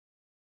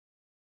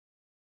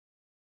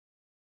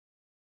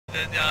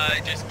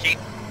Just keep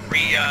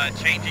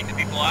changing the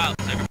people out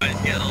so everybody's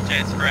getting a little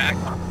chance to crack.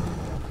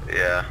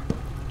 Yeah.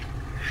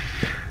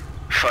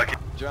 Fuck it.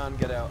 John,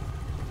 get out.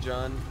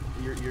 John,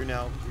 you're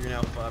now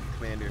FOB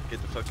commander.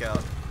 Get the fuck out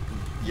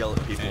and yell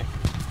at people.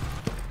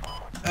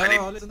 I need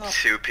listen up.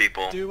 2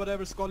 people. Do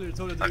whatever squad leader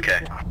told you to do.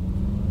 Okay.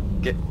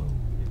 Get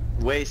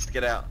Waste,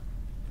 get out.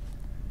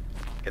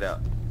 Get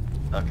out.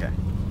 Okay.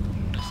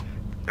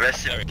 The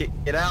rest of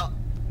Get out.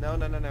 No,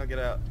 get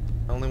out.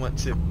 I only want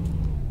 2.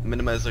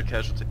 Minimize their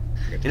casualty.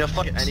 You know,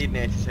 fuck it. I need an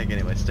anti-tank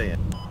anyway. Stay in.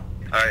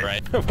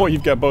 Alright. Well,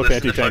 you've got both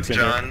Listen anti-tanks to in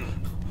fuck here.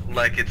 John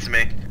like it's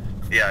me.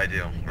 Yeah, I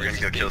do. We're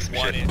gonna go kill some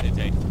shit.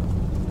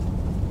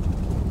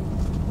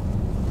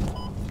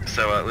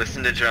 So,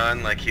 listen to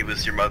John like he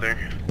was your mother.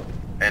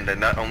 And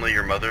not only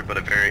your mother, but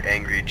a very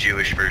angry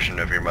Jewish version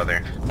of your mother.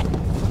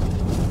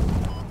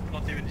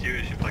 Not even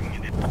Jewish, you fucking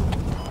idiot.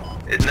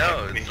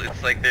 No,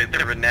 it's like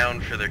they're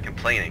renowned for their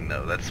complaining,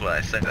 though. That's why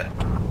I said that.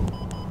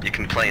 You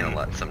complain a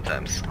lot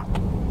sometimes.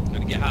 I'm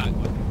gonna get hot.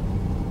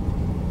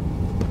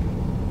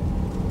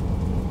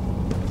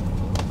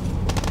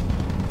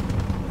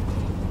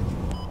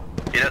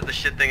 You know what the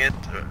shit thing is?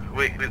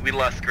 We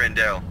lost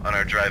Grandel on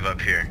our drive up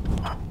here.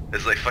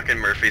 It's like fucking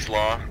Murphy's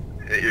Law.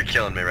 You're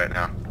killing me right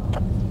now.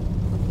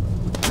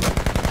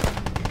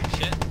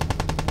 Shit.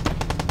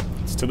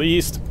 It's to the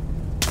east.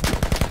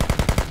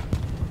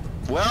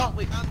 Well,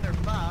 we found their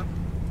FOB.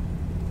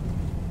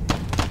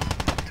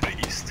 To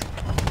the east.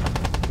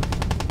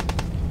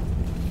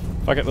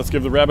 Fuck it, let's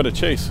give the rabbit a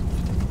chase.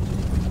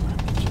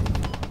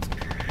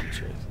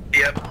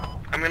 Yep.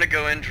 I'm gonna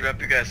go in,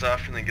 drop you guys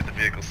off, and then get the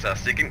vehicle south.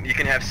 So you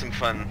can have some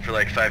fun for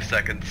like 5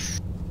 seconds.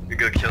 We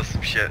go kill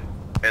some shit,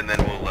 and then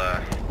we'll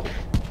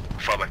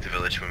fall back to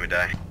village when we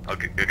die. I'll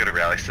get a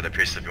rally set up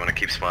here, so if you want to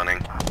keep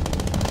spawning.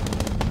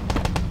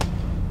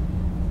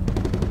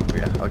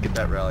 Yeah, I'll get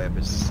that rally up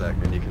in just a sec,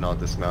 and you can all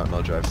dismount and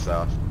I'll drive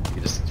south. You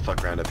can just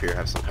fuck around up here,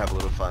 have a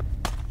little fun.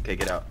 Okay,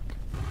 get out.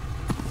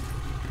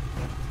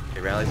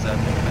 Okay, rally's up,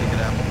 everybody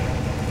get out.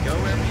 Go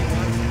wherever you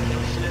want,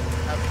 kill shit,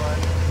 have fun.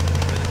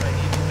 But if I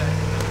need you back,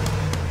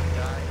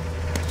 die.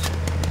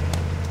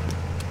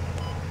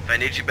 If I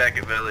need you back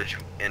at village,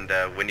 and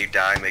when you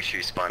die, make sure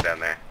you spawn down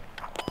there.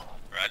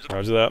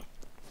 Roger that.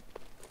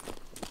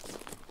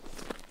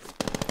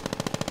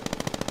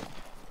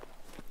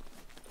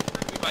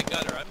 Be my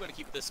gunner. I'm gonna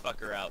keep this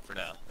fucker out for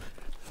now.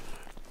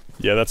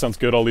 Yeah, that sounds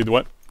good. I'll lead the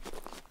way.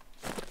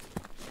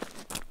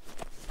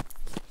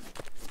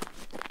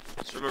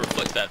 Just remember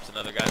footsteps,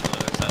 another guy's on the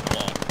other side of the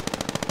wall.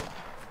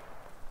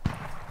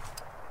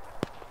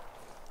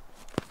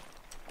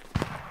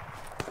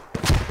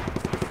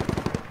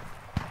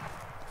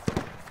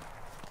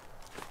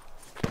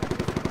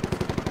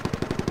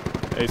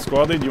 Hey,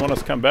 squad lead, you want us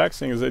to come back,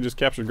 seeing as they just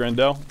captured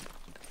Grandel?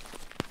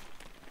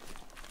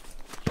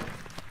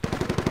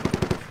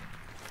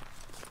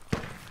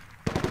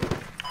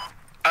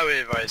 I would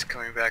advise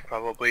coming back,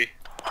 probably.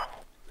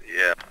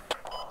 Yeah.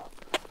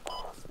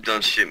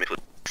 Don't shoot me, please.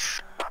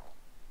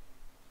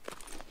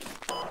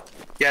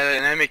 Yeah,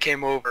 an enemy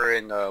came over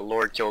and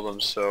Lord killed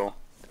him, so...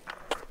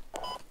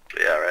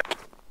 Yeah, right.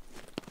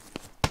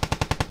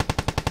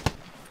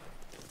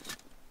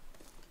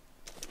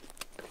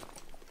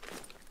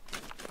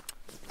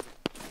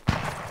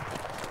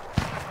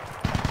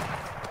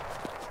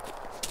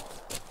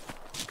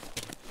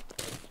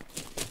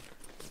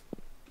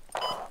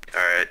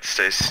 Alright,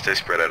 stay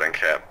spread out on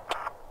cap.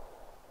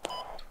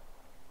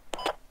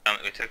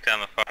 We took down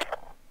the farm.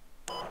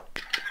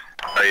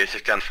 Oh, you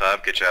took down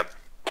FOB, good job.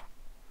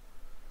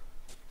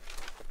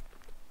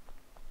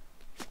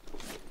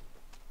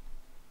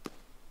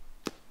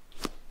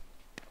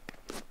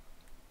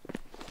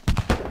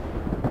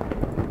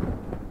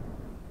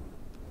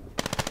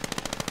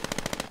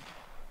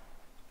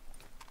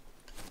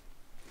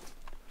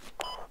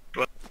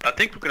 Well, I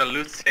think we're gonna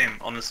lose him,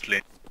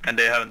 honestly. And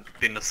they haven't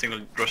been a single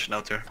Russian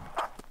out there.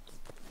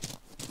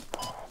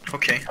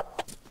 Okay.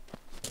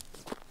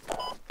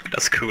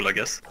 That's cool, I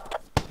guess.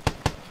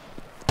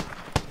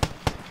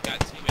 Got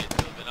teammates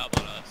moving up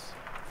on us.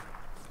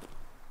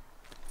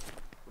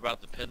 We're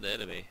about to pin the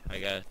enemy, I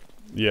guess.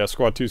 Yeah,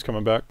 squad 2's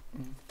coming back.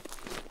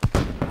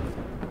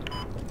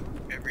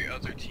 Every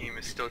other team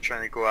is still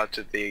trying to go out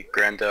to the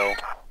Grandel.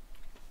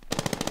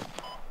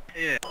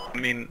 Yeah, I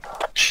mean...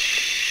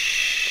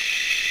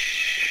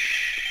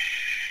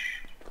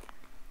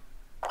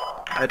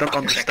 I don't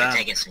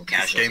understand this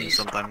game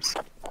sometimes.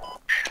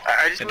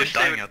 I just And wish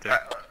they're they dying would, out there.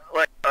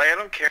 like, I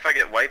don't care if I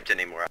get wiped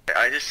anymore.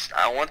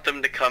 I want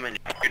them to come and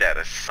shoot at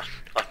us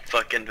on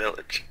fucking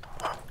village.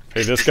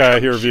 Hey, this guy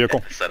here,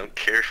 vehicle. I don't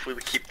care if we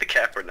keep the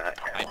cap or not.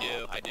 I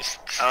do.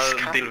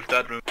 I'll deal with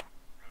that room.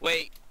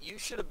 Wait, you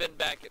should have been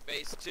back at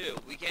base too.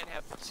 We can't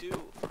have 2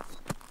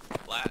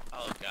 flat.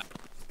 Oh god.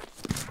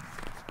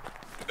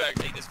 We better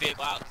take this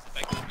vehicle out. If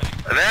I go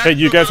back. Hey,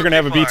 you guys are gonna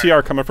have a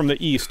BTR coming from the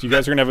east. You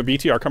guys are gonna have a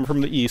BTR coming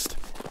from the east.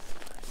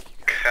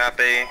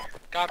 Copy.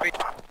 Copy.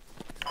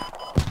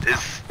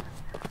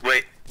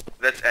 Wait,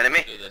 that's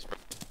enemy? Do this, bro.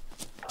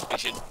 We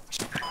should.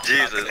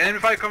 Jesus. Enemy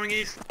fire coming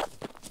east.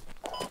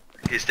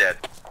 He's dead.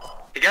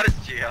 He got his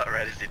G out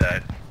right as he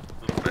died.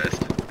 A little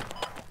pissed.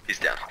 He's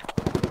down.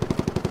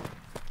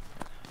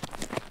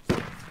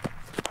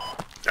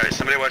 Alright,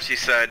 somebody watch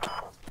east side.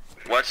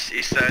 Watch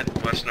east side,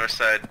 watch north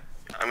side.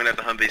 I'm gonna have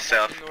the Humvee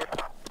south.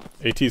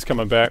 AT's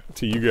coming back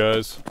to you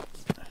guys.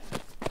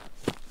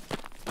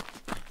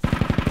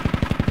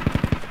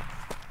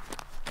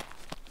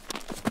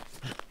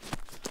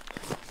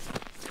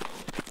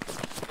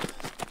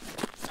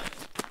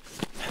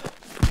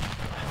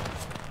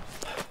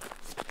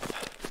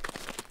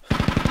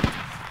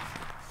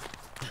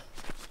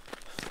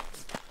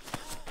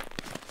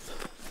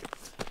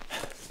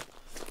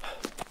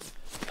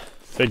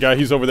 Hey guy,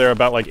 he's over there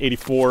about like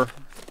 84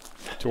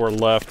 to our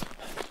left.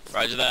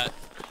 Roger that.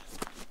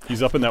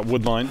 He's up in that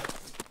wood line.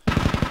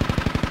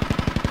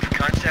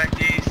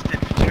 Contact east,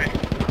 infantry.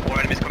 More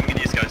enemies coming in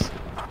east, guys.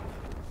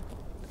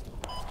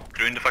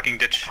 They're in the fucking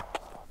ditch.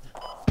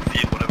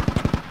 Field, whatever.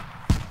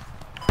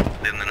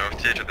 In the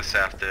north ditch or the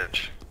south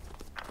ditch?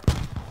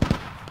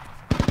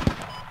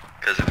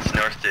 Because if it's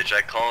north ditch,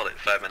 I called it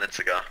 5 minutes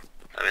ago.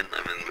 I mean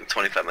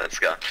 25 minutes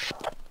ago.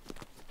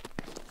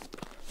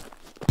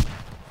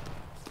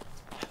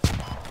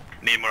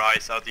 Need more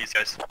eyes out east,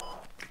 guys.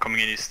 Coming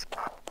in east.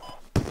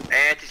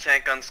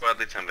 Anti-tank on squad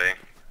lead Humvee.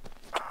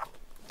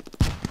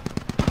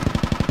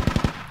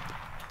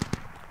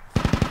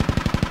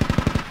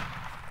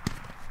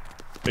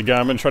 Hey guy,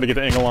 I'm gonna try to get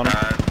the angle on him.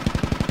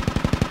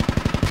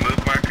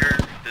 Move marker,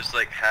 there's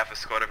like half a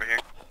squad over here.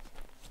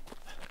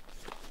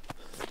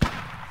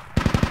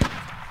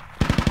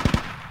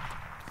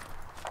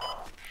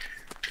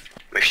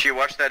 Make sure you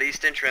watch that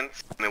east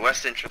entrance, and the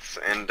west entrance,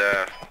 and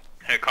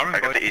Hey, coming, I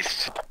got boy. the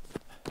east.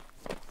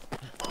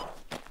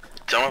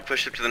 Don't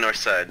push up to the north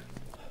side.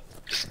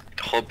 Just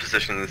hold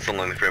position and still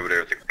along the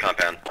perimeter of the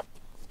compound.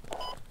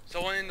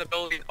 Someone in the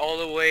building all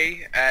the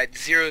way at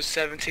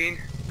 017.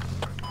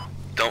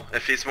 Don't,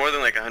 if he's more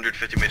than like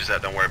 150 meters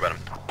out, don't worry about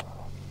him.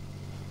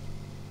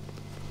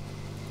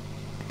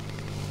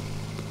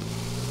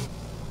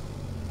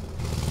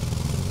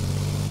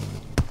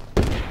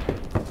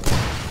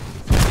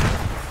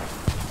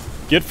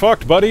 Get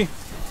fucked, buddy.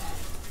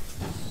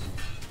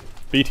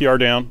 BTR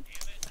down.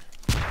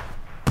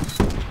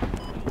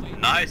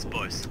 Nice,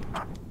 boys.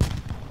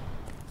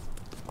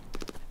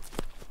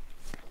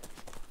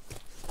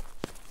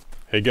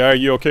 Hey guy, are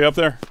you okay up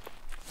there?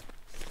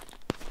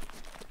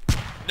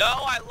 No,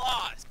 I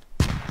lost.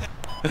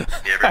 Yeah,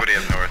 everybody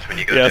up north when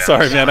you go Yeah, down.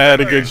 sorry man, I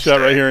had a good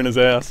shot right here in his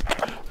ass.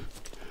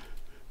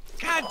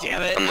 God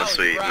damn it. Unless I was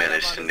we right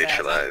manage up to on his ass. I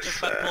neutralize just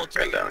about pulled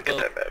trigger. Grand Down and get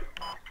that back.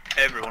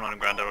 Everyone on the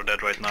ground are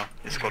dead right now.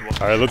 In squad 1.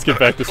 Alright, let's get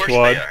back to Of course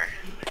squad. they are.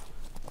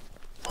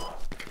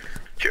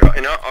 Here,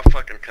 you know, I'll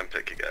fucking come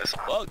pick you guys.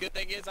 Well, good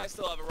thing is I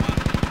still have a rocket.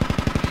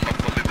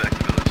 I'll be back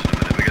to village in a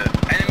minute. We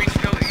got Enemy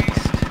still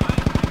east. He's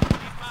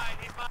mine,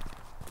 he's mine.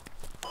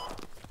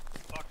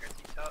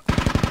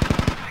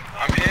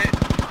 I'm hit.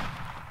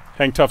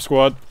 Hang tough,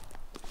 squad.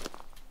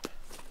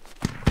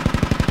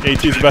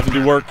 AT's about to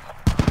do work.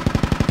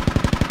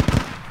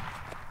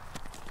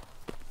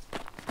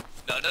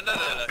 No. He was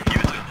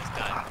doing this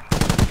time.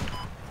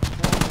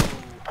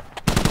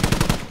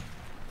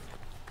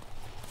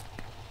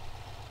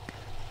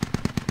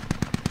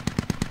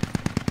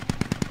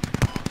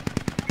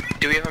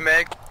 Do we have a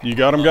mag? You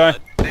got him, guy?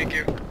 Thank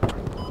you.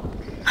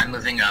 I'm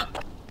moving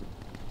up.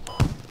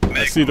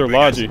 I see their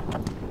logi.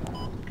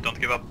 Don't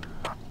give up.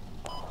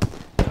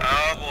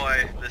 Oh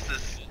boy, this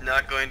is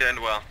not going to end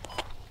well.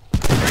 You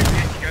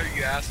got what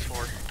you asked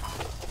for.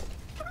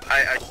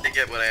 I did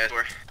get what I asked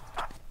for.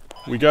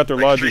 We got their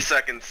Like logi. 3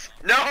 seconds.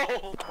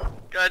 No!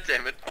 God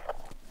damn it.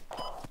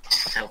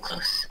 So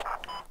close.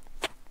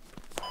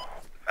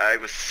 I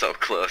was so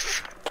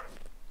close.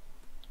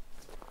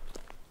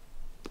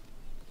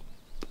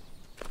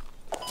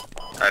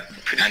 I'm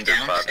pretty I'm sure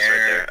down. Bob's right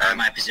They're there. at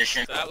my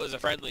position. So that was a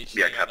friendly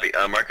Yeah, shooting. copy.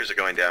 Markers are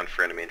going down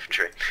for enemy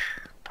infantry.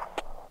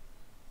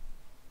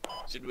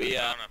 Should we,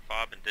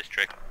 Fob in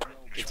district.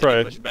 continue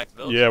Probably, pushing back to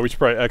village? yeah, we should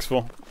probably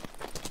exfil.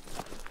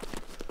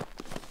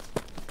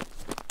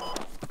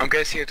 I'm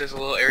guessing if there's a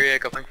little area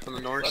coming from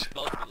the north. Let's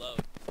both reload.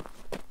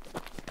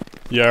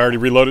 Yeah, I already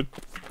reloaded.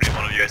 We need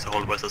one of you guys to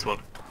hold west as well.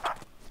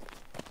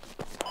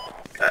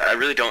 I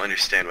really don't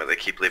understand why they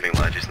keep leaving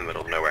lodges in the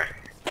middle of nowhere.